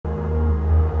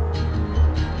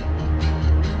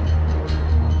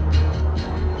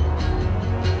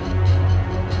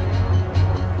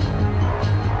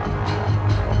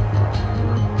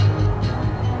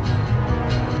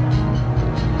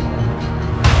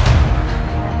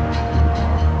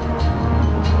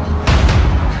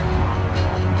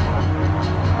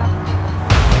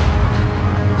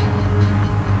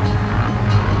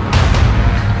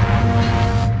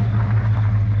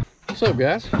up,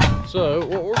 guys? So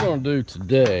what we're going to do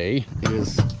today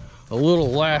is a little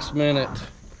last minute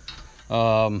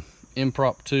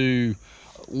impromptu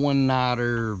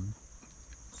one-nighter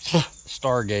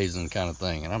stargazing kind of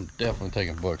thing, and I'm definitely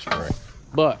taking bug spray,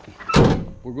 but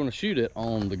we're going to shoot it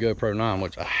on the GoPro 9,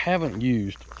 which I haven't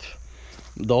used.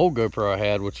 The old GoPro I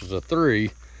had, which was a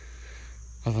 3,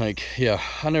 I think, yeah,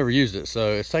 I never used it,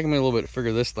 so it's taking me a little bit to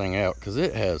figure this thing out because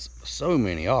it has so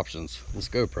many options. This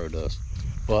GoPro does.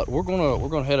 But we're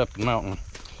gonna head up the mountain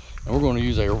and we're gonna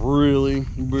use a really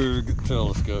big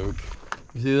telescope.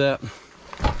 You see that?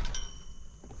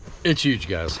 It's huge,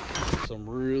 guys. Some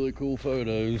really cool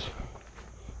photos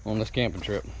on this camping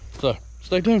trip. So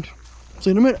stay tuned. See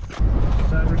you in a minute.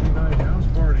 Saturday night house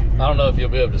party. I don't know if you'll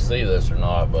be able to see this or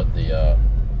not, but the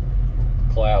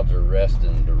clouds are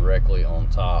resting directly on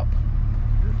top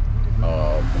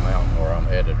of the mountain where I'm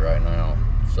headed right now.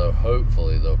 So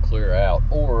hopefully they'll clear out,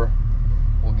 or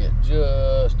we'll get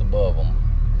just above them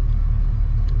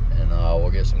and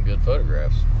we'll get some good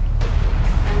photographs.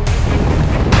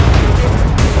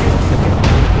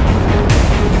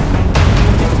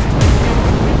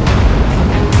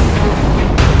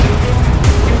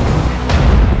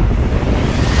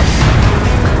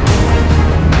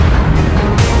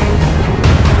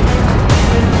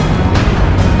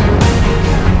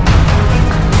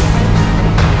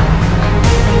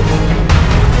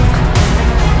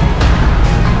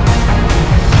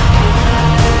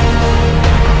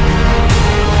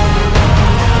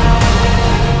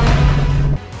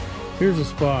 Here's a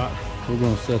spot we're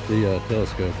going to set the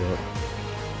telescope up.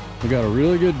 We got a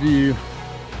really good view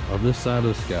of this side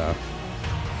of the sky,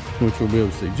 which we'll be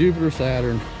able to see Jupiter,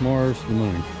 Saturn, Mars, the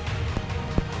moon.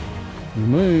 The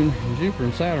moon, Jupiter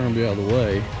and Saturn will be out of the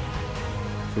way,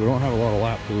 so we don't have a lot of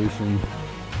light pollution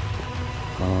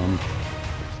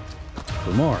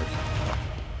for Mars.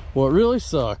 What really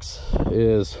sucks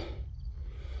is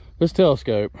this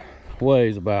telescope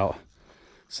weighs about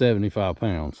 75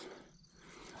 pounds.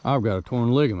 I've got a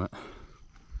torn ligament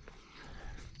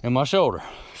in my shoulder.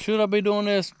 Should I be doing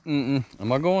this? Am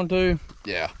I going to?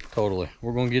 Yeah, totally.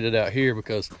 We're going to get it out here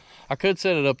because I could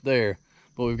set it up there,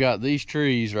 but we've got these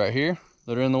trees right here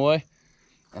that are in the way,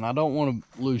 and I don't want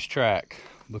to lose track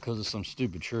because of some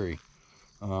stupid tree.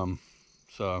 So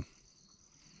we're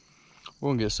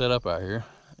going to get set up out here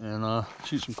and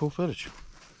shoot some cool footage.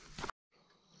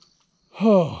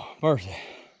 Oh, mercy.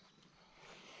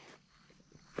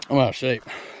 I'm out of shape.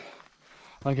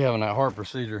 I think having that heart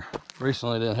procedure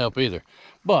recently didn't help either,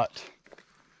 but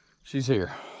she's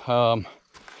here. A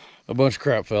bunch of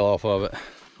crap fell off of it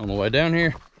on the way down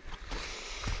here,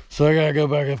 so I gotta go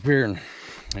back up here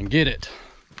and get it,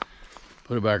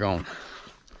 put it back on.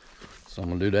 So I'm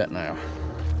gonna do that now.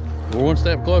 We're one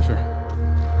step closer,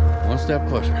 one step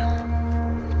closer.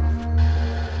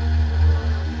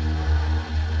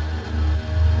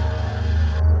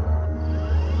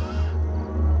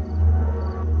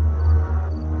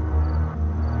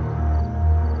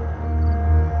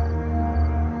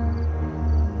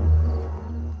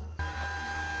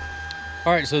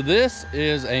 All right, so this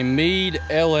is a Meade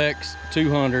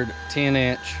LX200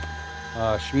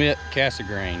 10-inch Schmidt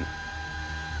Cassegrain.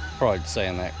 Probably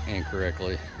saying that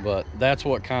incorrectly, but that's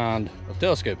what kind of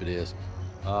telescope it is.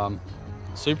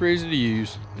 Super easy to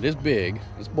use. It is big,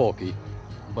 it's bulky,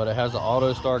 but it has the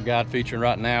auto start guide feature. And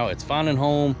right now it's finding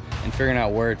home and figuring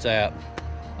out where it's at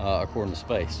according to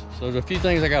space. So there's a few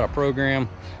things I got to program,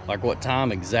 like what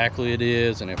time exactly it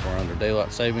is, and if we're under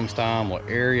daylight savings time, what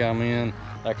area I'm in,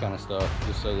 that kind of stuff,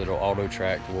 just so that it'll auto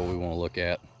track to what we want to look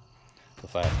at the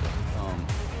fastest.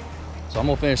 So I'm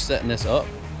gonna finish setting this up,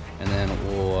 and then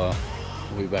we'll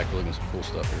be back to looking at some cool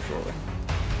stuff here shortly.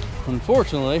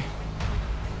 Unfortunately,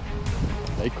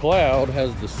 a cloud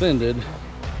has descended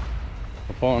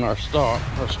upon our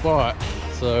spot,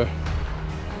 so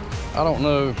I don't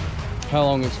know how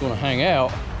long it's going to hang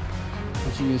out.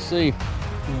 As you can see,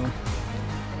 I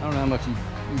don't know how much you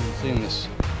can see in this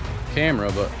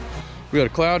camera, but we got a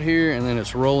cloud here, and then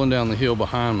it's rolling down the hill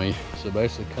behind me. So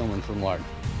basically coming from like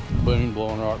Boone,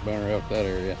 Blowing Rock, Banner Elk, that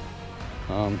area.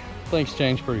 Things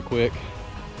change pretty quick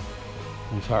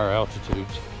these higher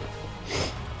altitudes.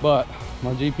 But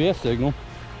my GPS signal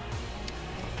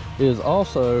is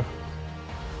also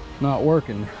not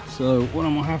working. So what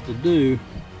I'm gonna have to do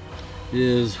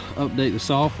is update the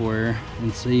software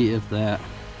and see if that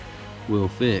will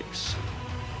fix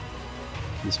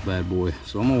this bad boy.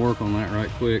 So I'm gonna work on that right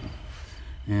quick,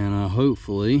 and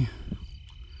hopefully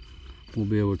we'll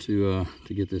be able to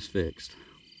get this fixed.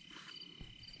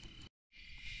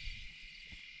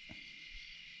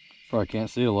 Probably can't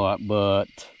see a lot, but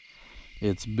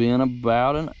it's been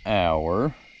about an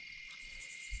hour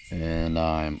and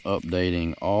I'm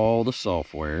updating all the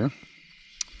software.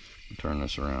 Turn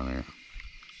this around here.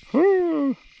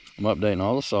 Woo! I'm updating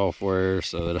all the software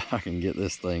so that I can get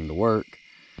this thing to work,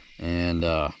 and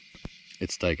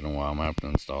it's taking a while. I'm gonna have to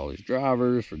install these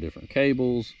drivers for different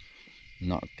cables,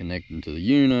 not connecting to the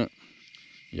unit,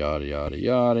 yada yada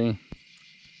yada.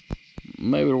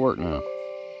 Maybe it'll work now.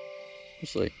 We'll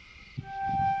see.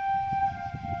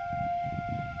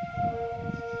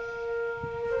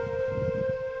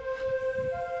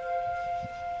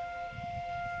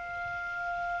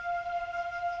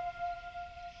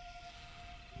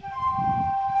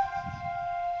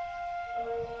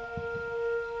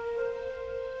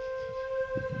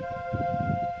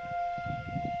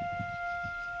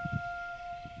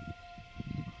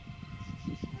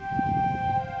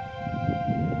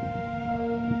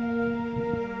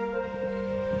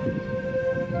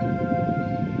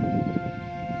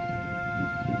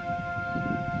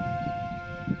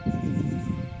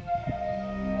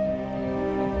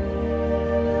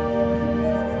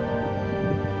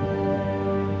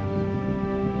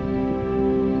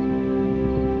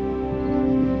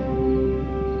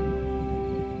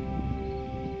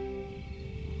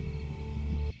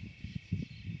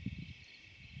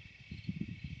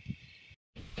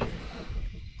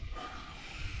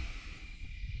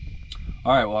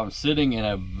 All right, well, I'm sitting in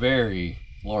a very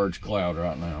large cloud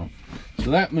right now. So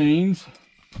that means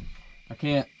I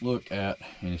can't look at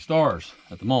any stars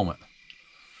at the moment.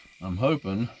 I'm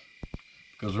hoping,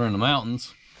 because we're in the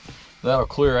mountains, that'll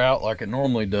clear out like it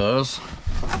normally does.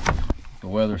 The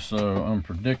weather's so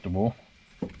unpredictable.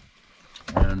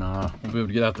 And we'll be able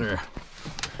to get out there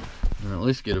and at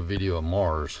least get a video of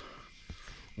Mars,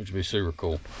 which would be super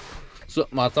cool. So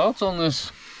my thoughts on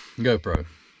this GoPro.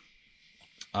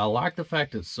 I like the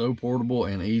fact it's so portable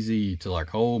and easy to like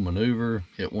hold, maneuver,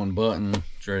 hit one button,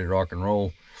 it's ready to rock and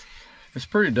roll. It's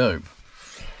pretty dope.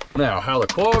 Now, how the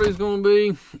quality is going to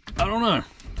be, I don't know.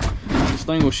 This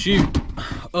thing will shoot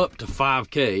up to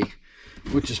 5K,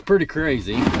 which is pretty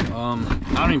crazy. I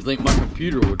don't even think my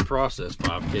computer would process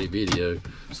 5K video,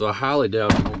 so I highly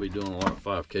doubt I'm going to be doing a lot of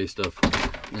 5K stuff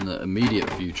in the immediate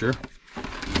future.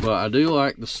 But I do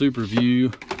like the super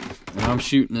view, and I'm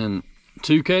shooting in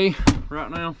 2K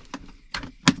right now,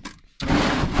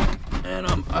 and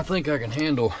I think I can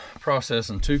handle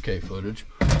processing 2K footage.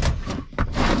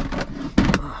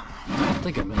 I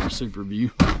think I'm in a super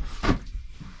view.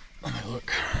 Let me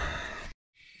look.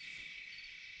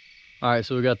 All right,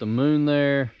 so we got the moon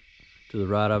there. To the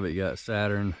right of it, you got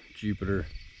Saturn, Jupiter,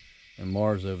 and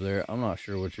Mars over there. I'm not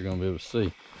sure what you're gonna be able to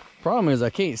see. Problem is I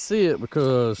can't see it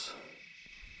because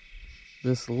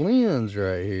this lens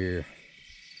right here,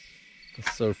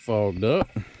 it's so fogged up.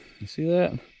 You see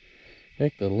that?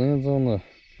 Heck, the lens on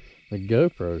the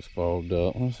GoPro's fogged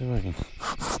up. Let's see if I can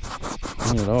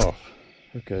clean it off.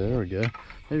 Okay, there we go.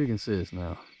 Maybe you can see this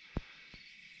now.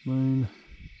 Moon,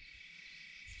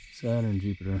 Saturn,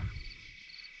 Jupiter,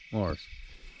 Mars.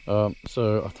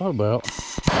 So I thought about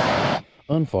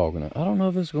unfogging it. I don't know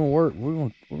if it's gonna work. We're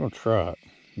gonna try it.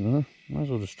 You know, might as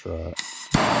well just try it.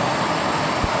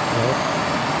 Well,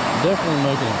 definitely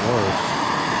making it worse.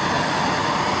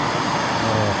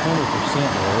 100%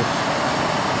 worse.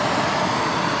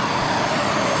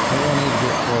 Maybe I need to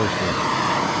get closer.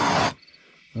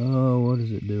 Oh, what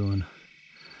is it doing?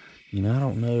 You know, I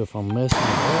don't know if I'm messing it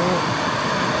up.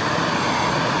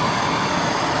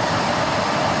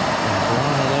 I'm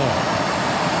blowing it out.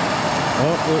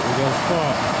 Oh, look, we got a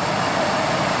spot.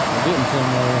 We're getting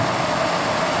somewhere.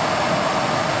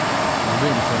 We're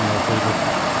getting somewhere,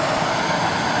 people.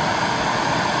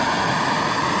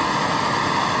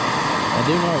 I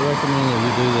do not recommend that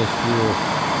you do this through a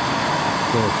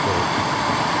telescope.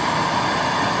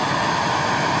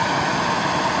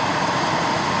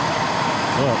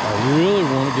 But I really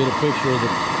want to get a picture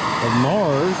of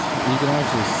Mars you can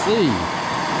actually see.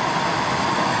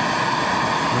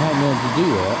 I haven't been able to do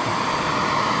that.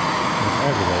 It's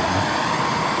aggravating.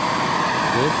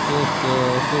 Let's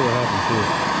see what happens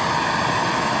here.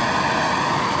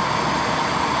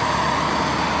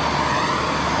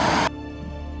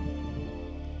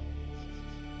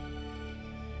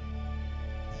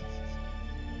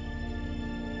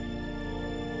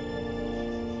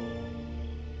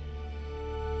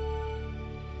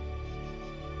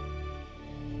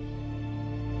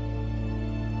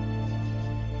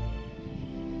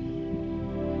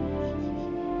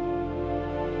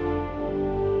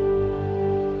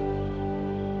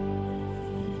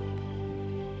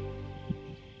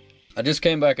 I just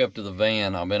came back up to the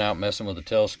van. I've been out messing with the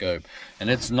telescope, and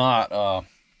it's not,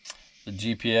 the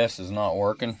GPS is not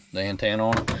working, the antenna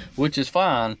on it, which is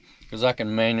fine, because I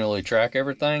can manually track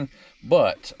everything.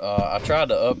 But I tried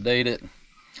to update it.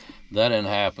 That didn't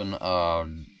happen.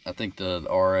 I think the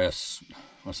RS,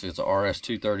 let's see, it's a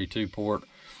RS-232 port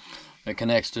that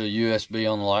connects to a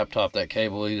USB on the laptop. That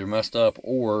cable either messed up,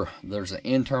 or there's an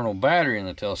internal battery in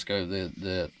the telescope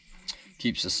that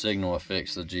keeps the signal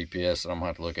affixed to the GPS that I'm gonna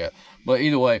have to look at. But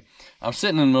either way, I'm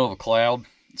sitting in the middle of a cloud,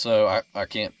 so I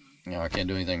can't, you know, I can't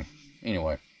do anything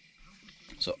anyway.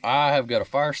 So I have got a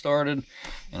fire started,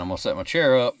 and I'm gonna set my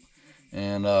chair up,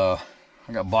 and I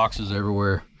got boxes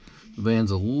everywhere. The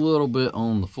van's a little bit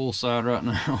on the full side right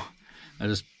now. I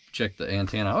just checked the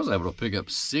antenna. I was able to pick up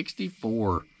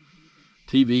 64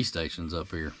 TV stations up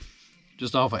here,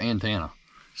 just off an antenna.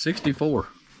 64.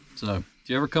 So if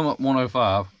you ever come up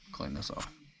 105, clean this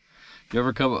off. If you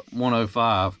ever come up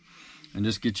 105 and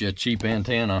just get you a cheap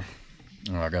antenna,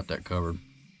 oh, I got that covered.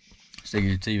 Stick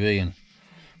your TV, and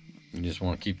you just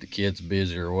want to keep the kids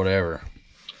busy or whatever,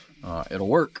 it'll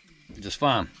work just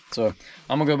fine. So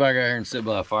I'm gonna go back out here and sit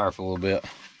by the fire for a little bit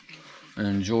and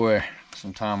enjoy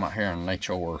some time out here in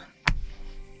nature. So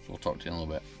we'll talk to you in a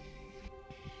little bit.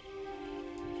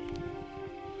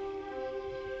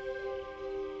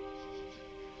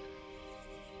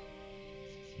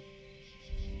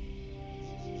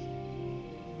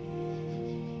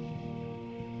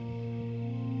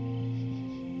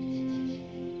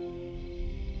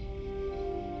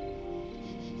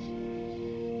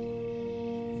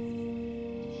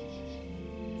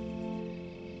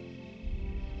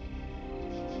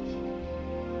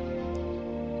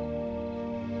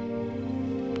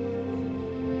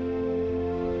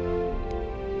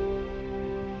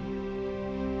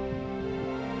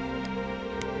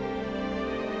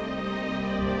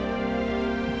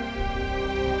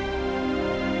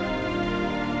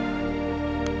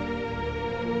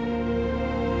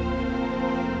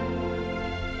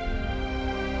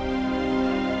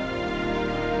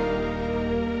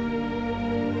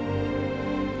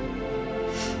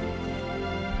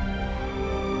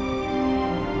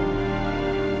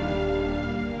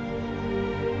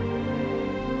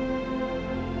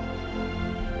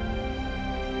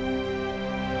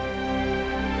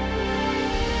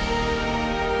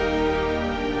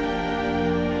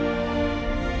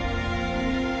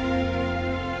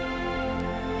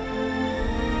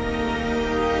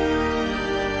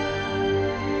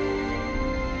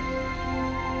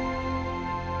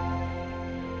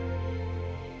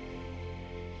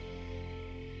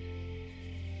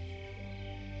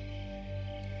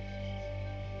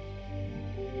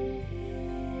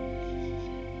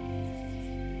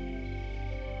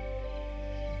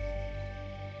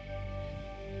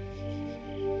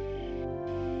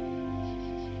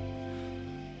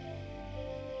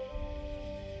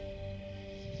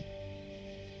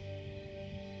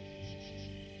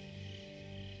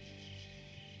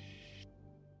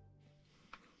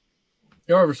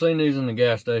 Y'all ever seen these in the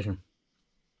gas station?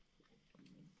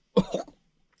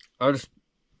 I just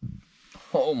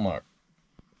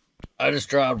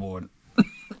tried one.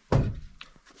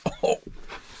 Oh,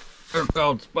 they're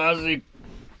called spicy.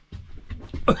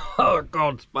 They're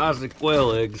called spicy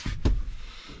quail eggs.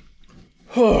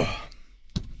 I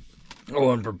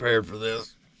wasn't prepared for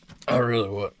this. I really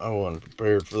wasn't. I wasn't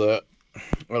prepared for that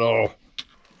at all.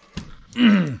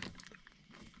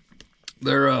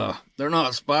 They're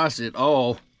not spicy at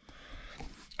all.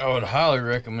 I would highly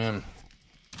recommend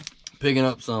picking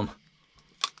up some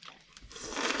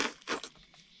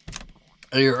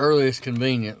at your earliest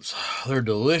convenience. They're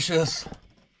delicious.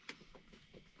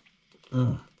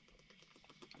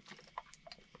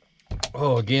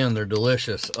 Oh, again, they're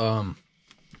delicious.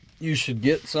 You should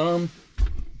get some.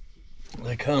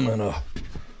 They come in a,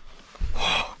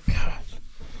 oh God,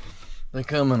 they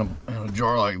come in a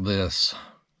jar like this.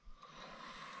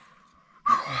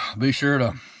 Be sure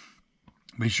to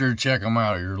check them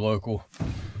out at your local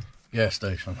gas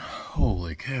station.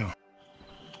 Holy cow.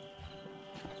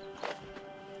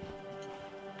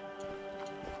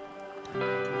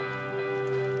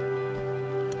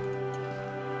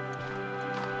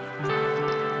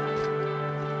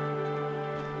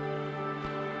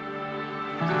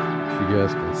 You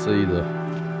guys can see the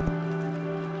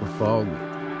fog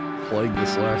plagued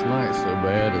us last night so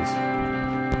bad. It's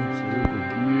absolutely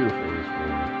beautiful this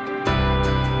morning.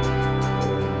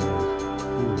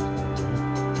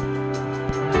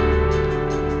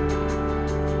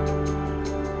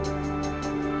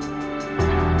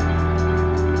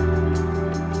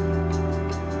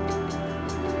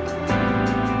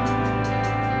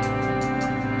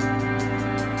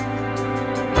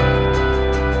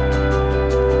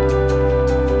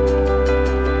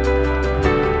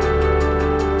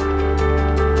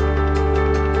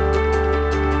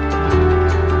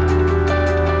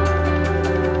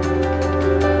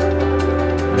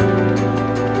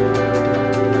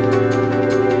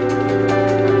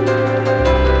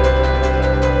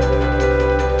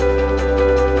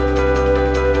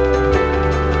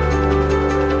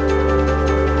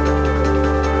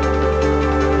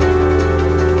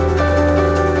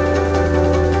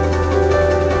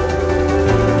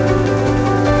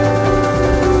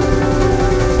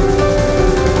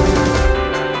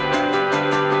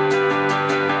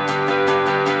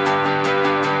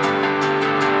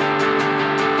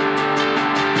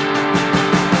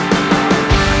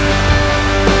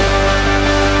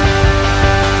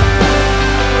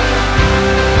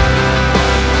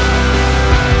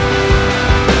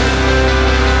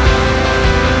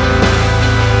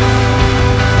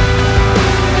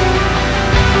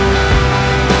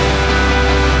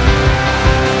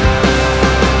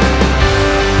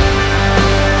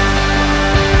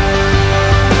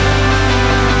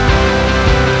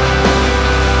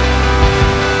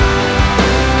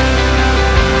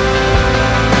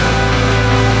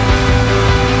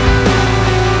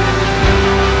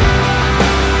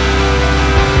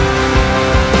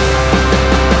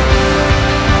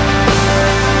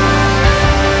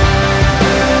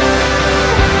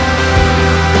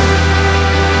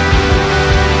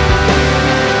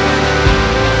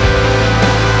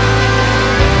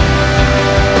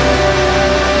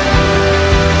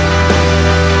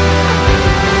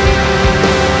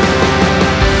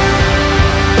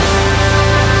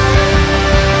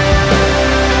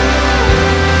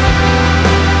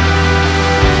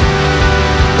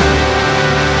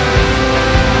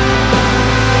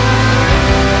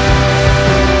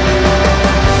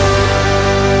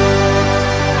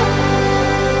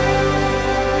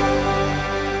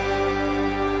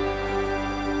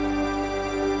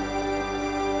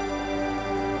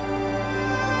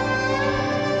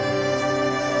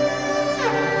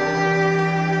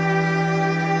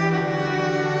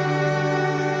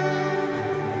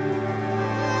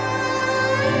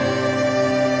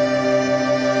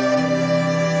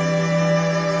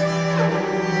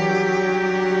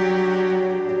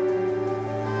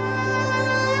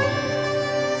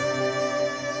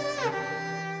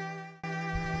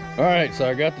 All right, so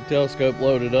I got the telescope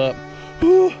loaded up.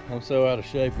 Whew, I'm so out of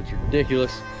shape, it's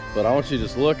ridiculous. But I want you to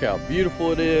just look how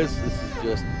beautiful it is. This is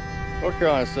just, North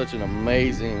Carolina is such an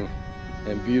amazing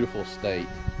and beautiful state.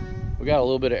 We got a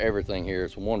little bit of everything here,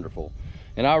 it's wonderful.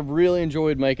 And I really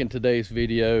enjoyed making today's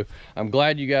video. I'm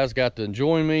glad you guys got to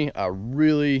join me. I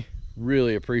really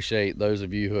appreciate those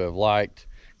of you who have liked,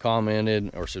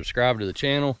 commented, or subscribed to the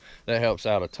channel. That helps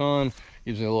out a ton.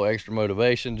 Gives me a little extra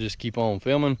motivation, just keep on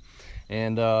filming.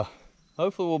 And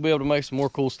hopefully we'll be able to make some more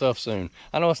cool stuff soon.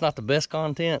 I know it's not the best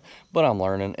content, but I'm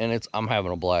learning and I'm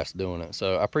having a blast doing it.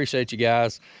 So I appreciate you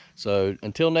guys. So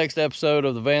until next episode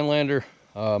of the Vanlander,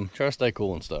 try to stay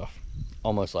cool and stuff.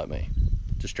 Almost like me.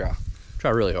 Just try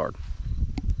really hard.